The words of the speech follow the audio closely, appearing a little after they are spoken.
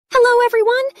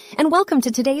and welcome to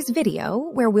today's video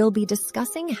where we'll be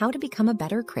discussing how to become a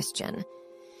better Christian.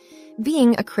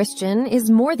 Being a Christian is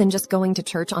more than just going to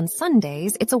church on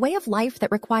Sundays. It's a way of life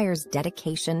that requires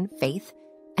dedication, faith,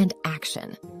 and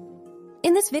action.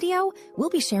 In this video, we'll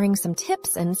be sharing some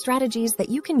tips and strategies that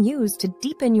you can use to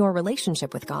deepen your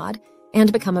relationship with God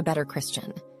and become a better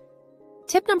Christian.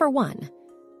 Tip number 1,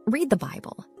 read the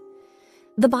Bible.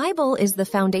 The Bible is the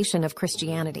foundation of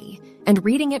Christianity, and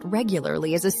reading it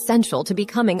regularly is essential to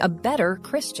becoming a better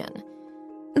Christian.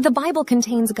 The Bible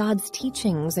contains God's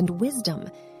teachings and wisdom,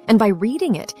 and by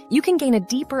reading it, you can gain a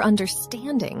deeper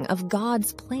understanding of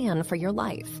God's plan for your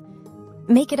life.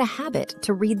 Make it a habit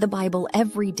to read the Bible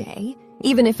every day,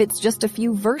 even if it's just a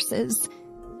few verses.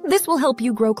 This will help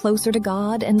you grow closer to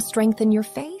God and strengthen your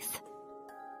faith.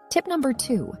 Tip number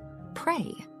 2,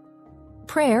 pray.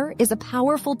 Prayer is a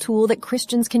powerful tool that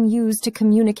Christians can use to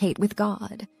communicate with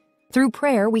God. Through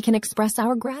prayer, we can express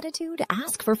our gratitude,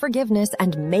 ask for forgiveness,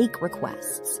 and make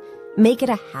requests. Make it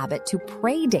a habit to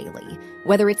pray daily,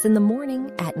 whether it's in the morning,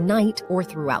 at night, or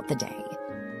throughout the day.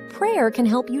 Prayer can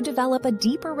help you develop a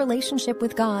deeper relationship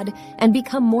with God and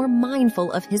become more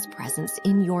mindful of His presence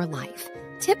in your life.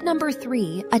 Tip number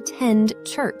 3, attend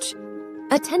church.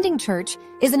 Attending church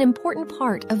is an important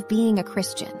part of being a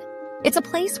Christian. It's a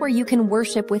place where you can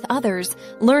worship with others,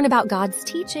 learn about God's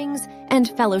teachings, and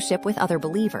fellowship with other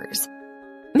believers.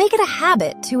 Make it a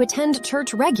habit to attend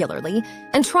church regularly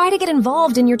and try to get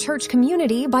involved in your church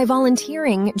community by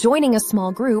volunteering, joining a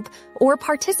small group, or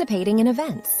participating in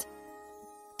events.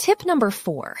 Tip number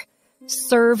 4,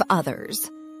 serve others.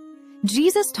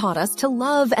 Jesus taught us to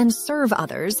love and serve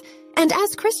others, and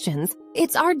as Christians,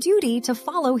 it's our duty to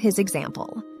follow His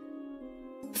example.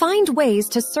 Find ways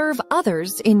to serve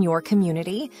others in your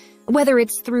community, whether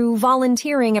it's through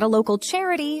volunteering at a local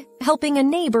charity, helping a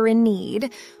neighbor in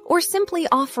need, or simply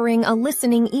offering a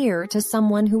listening ear to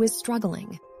someone who is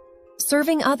struggling.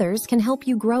 Serving others can help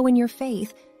you grow in your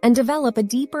faith and develop a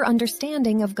deeper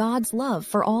understanding of God's love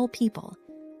for all people.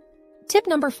 Tip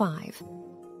number 5,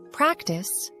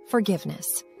 practice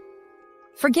forgiveness.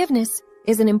 Forgiveness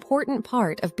is an important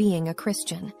part of being a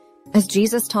Christian. As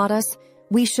Jesus taught us,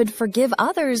 we should forgive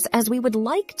others as we would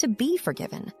like to be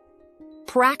forgiven.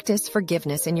 Practice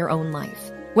forgiveness in your own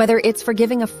life, whether it's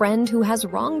forgiving a friend who has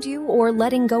wronged you or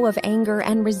letting go of anger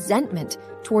and resentment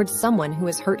towards someone who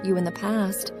has hurt you in the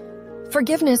past.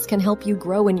 Forgiveness can help you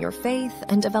grow in your faith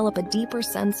and develop a deeper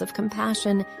sense of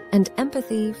compassion and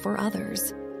empathy for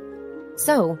others.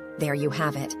 So, there you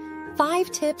have it.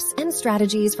 5 tips and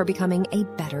strategies for becoming a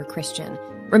better Christian.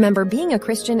 Remember, being a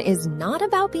Christian is not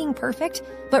about being perfect,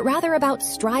 but rather about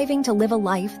striving to live a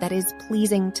life that is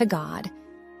pleasing to God.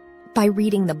 By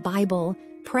reading the Bible,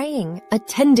 praying,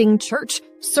 attending church,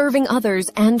 serving others,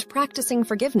 and practicing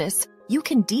forgiveness, you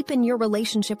can deepen your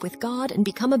relationship with God and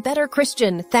become a better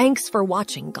Christian. Thanks for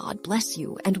watching. God bless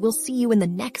you, and we'll see you in the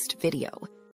next video.